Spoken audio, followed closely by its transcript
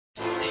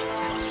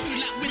Bust through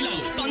like Willow.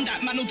 Done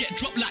that, man will get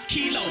dropped like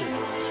Kilo.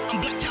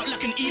 I'm blacked out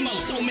like an emo.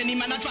 So many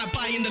man I drive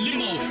by in the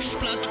limo. Shh,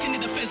 blood, I can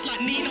hit the fence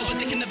like Nino, but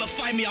they can never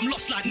find me, I'm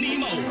lost like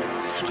Nemo.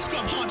 I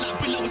scrub hard like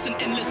Brillo, it's an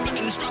endless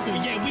battle and struggle.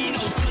 Yeah, we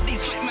know some of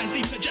these hype mans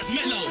need to just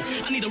mellow.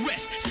 I need a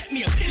rest, set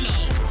me a pillow.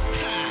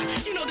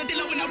 Ha, you know the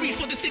dillo when I reach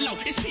for the stillo.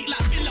 It's peak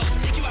like Billow.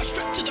 Take you out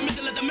strapped to the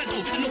middle of the meadow,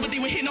 and nobody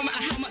will hear no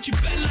matter how much you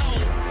bellow.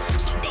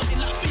 Stop belting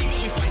like Figo.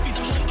 If wifey's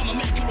at home, I'ma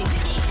make her a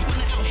widow. Man,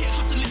 I'm out here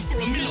hustling for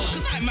a million,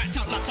 cause I ain't macked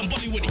out like some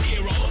Bollywood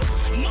hero.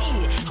 No,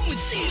 I'm with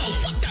CeeLo.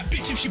 Fuck that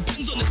bitch if she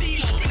bangs on the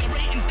D-Lo. Bring her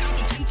ratings down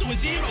from 10 to a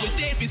 0. It's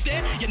there if it's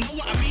there, you know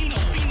what I mean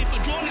though. Fiending for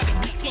drawn at the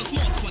bitch once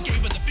more, so I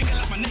gave her the finger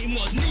like my name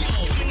was Neo.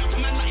 Coming up to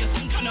man like you're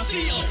some kind of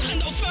CEO.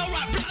 And don't smell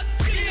right, blood.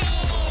 Leo,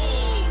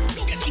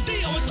 go get some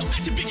Dio and stop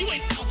acting big, you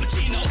ain't Al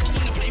Pacino. I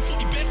wanna play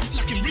footy barefoot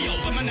like in Rio,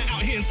 but man, I'm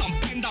out here in some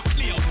bend up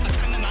Clio. I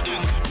can and I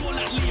am, raw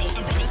like Leo,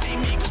 and brothers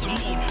hate me cause I'm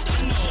rolled. I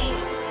know.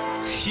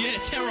 Yeah,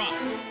 terror.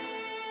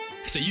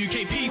 It's a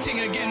UKP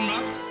thing again,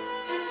 man.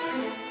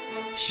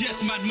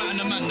 Yes, mad man,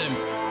 the man them.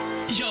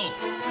 Yo,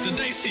 it's a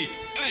Daisy.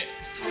 Hey,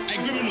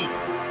 criminal.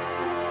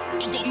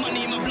 I got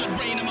money in my blood,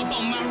 brain, and my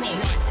bone marrow.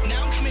 Right,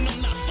 now I'm coming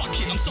on like fuck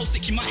it. I'm so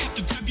sick, you might have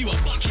to grab you a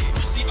bucket.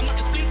 Pussy, I'm like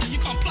a splinter,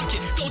 you can't pluck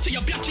it. Go to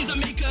your bitches and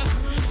make her.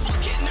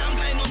 Fuck it, now I'm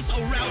going on so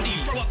rowdy.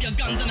 Throw up your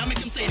guns and I make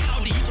them say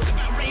howdy. You talk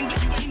about rain, but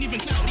you ain't even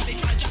cloudy. They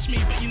try to judge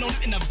me, but you know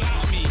nothing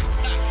about me.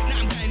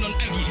 Now I'm going on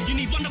Aggie. You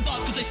need wonder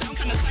bars cause they sound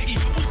kinda saggy.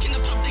 Walk in the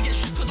pub, they get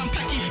shook cause I'm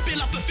packy.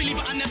 Bill up a Philly,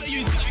 but I never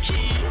use backy.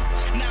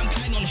 Now I'm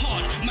going on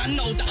hard, man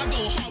know that I go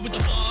hard with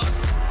the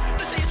bars.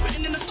 They say it's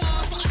written in the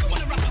stars, but I don't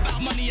wanna rap about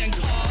money and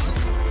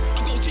cars.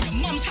 I go to your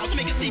mum's house,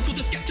 make a sequel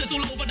to Skeptors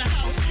all over the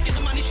house. Get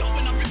the money show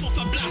when I rip off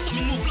her blouse. I'm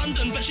in North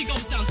London, but she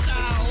goes down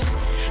south.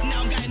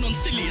 Now I'm going on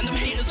silly, and them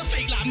haters are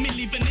fake like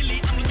Milli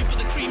Vanilli. I'm looking for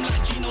the cream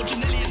like Gino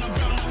Ginelli, and I'm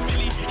brown like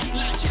Philly. Heat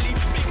like chili,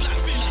 big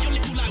like Philly. You're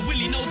little like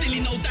Willy, no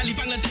dilly, no dally.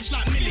 Bangladesh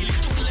like Millie.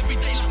 Hustle every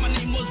day like my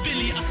name was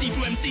Billy. I see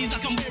through MCs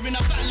like I'm wearing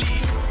a belly.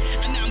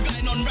 And now I'm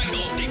going on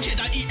Raggo.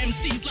 Dickhead, I eat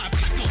MCs like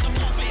Paco. The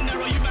path ain't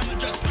narrow, you man are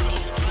just paro.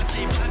 Try to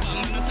say bye, but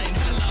man, I'm saying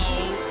hello.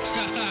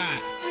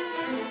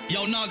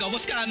 Yo, Naga,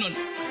 what's going on?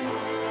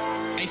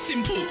 Hey,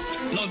 simple.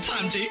 Long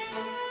time, G.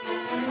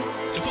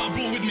 Look what I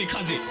brought with me,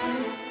 cuzzy.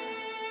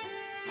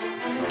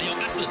 Hey, yo,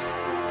 Asad.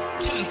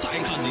 Tell him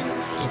something, cuzzy.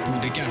 Stop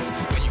all the gas,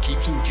 why you keep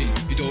talking?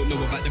 You don't know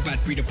about the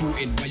bad breed of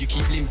Putin. Why you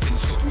keep limping?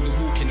 Stop all the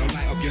walking. I'll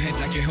light up your head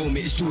like your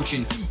helmet is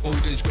torching.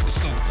 Older's got the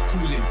stop,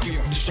 cooling.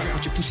 Get up the strap,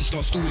 watch your pussy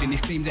start stalling.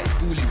 He's claimed that it's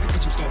balling,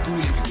 watch him start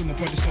balling. When my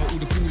brother start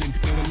all the pooling.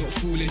 No, I'm not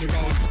fooling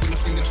around. When I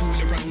fling the tool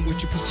around,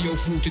 watch your pussy all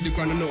fall to the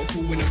ground. I'm not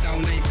cool when I'm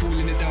down, I ain't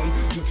cooling it down.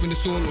 Watch when the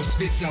sawn or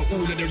spits out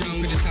all of the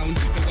round of the town.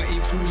 No, I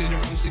ain't fooling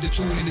around. See the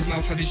tool in his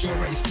mouth, have his jaw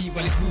at his feet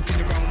while he's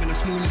walking around. When I'm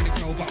small in the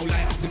crowd, but I'll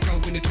light up the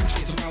crowd when the tool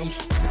shit's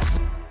aroused.